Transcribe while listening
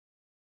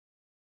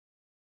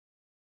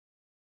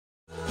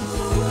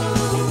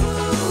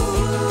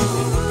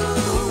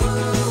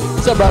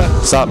What's up, brother?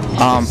 What's up?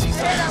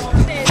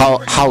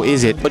 How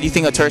is it? What do you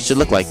think a tourist should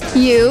look like?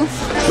 You.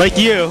 Like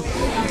you.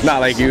 Not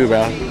like you,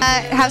 bro.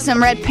 Have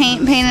some red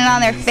paint painted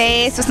on their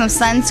face with some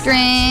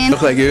sunscreen.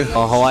 Look like you.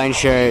 A Hawaiian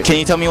shirt. Can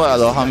you tell me what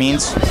aloha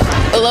means?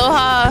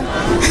 Aloha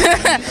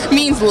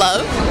means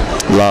love.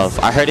 Love.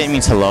 I heard it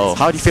means hello.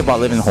 How do you feel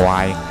about living in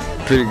Hawaii?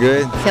 Pretty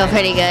good. Feel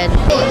pretty good.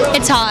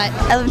 It's hot.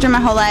 I lived here my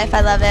whole life.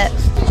 I love it.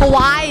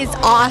 Hawaii is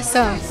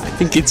awesome. I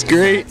think it's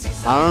great.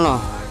 I don't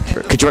know.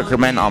 Could you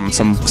recommend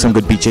some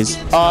good beaches?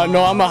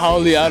 No, I'm a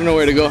haole. I don't know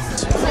where to go.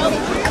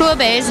 Kua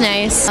Bay is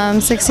nice.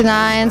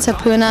 69,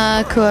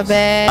 Tapuna, Kua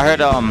Bay. I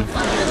heard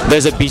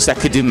there's a beach that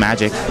could do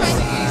magic.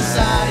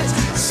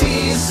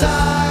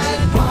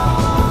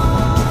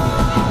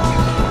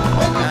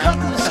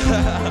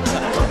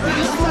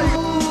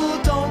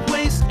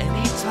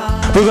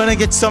 We're gonna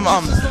get some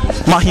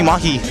mahi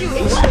mahi.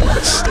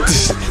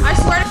 I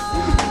swear to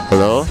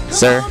Hello,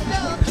 sir,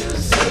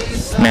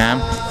 ma'am.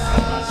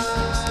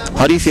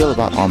 How do you feel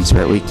about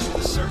Spirit Week?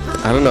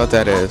 I don't know what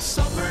that is.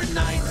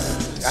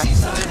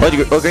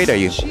 What grade are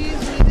you?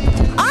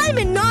 I'm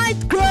in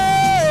 9th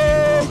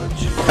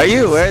grade. Are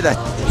you aware that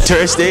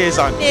Tourist Day is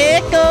on?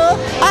 Nickel,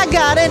 I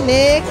got a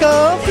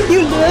nickel.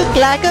 You look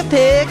like a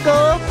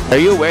pickle. Are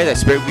you aware that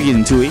Spirit Week is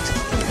in 2 weeks?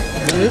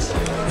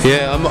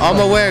 Yeah, I'm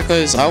aware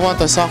because I want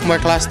the sophomore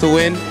class to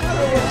win.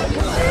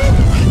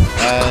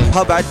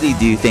 How badly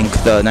do you think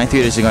the 9th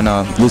graders are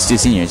gonna lose to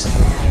seniors?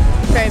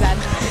 Very bad.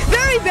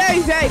 Very,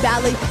 very, very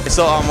badly.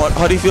 So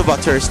how do you feel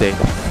about Tourist Day?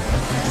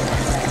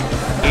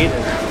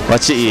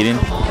 What you eating?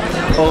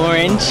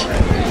 Orange.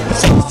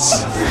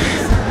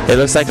 It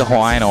looks like a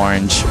Hawaiian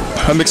orange.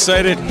 I'm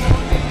excited.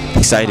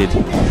 Excited.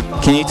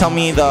 Can you tell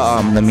me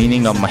the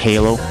meaning of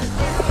mahalo?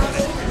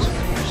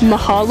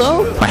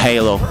 Mahalo?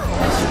 Mahalo.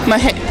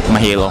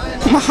 Mahalo.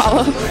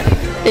 Mahalo.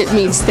 It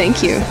means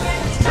thank you.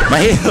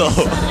 Mahalo.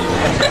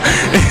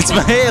 It's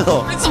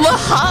mahalo. It's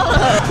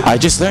mahalo. I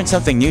just learned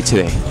something new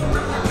today.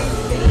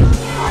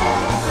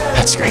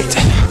 That's great.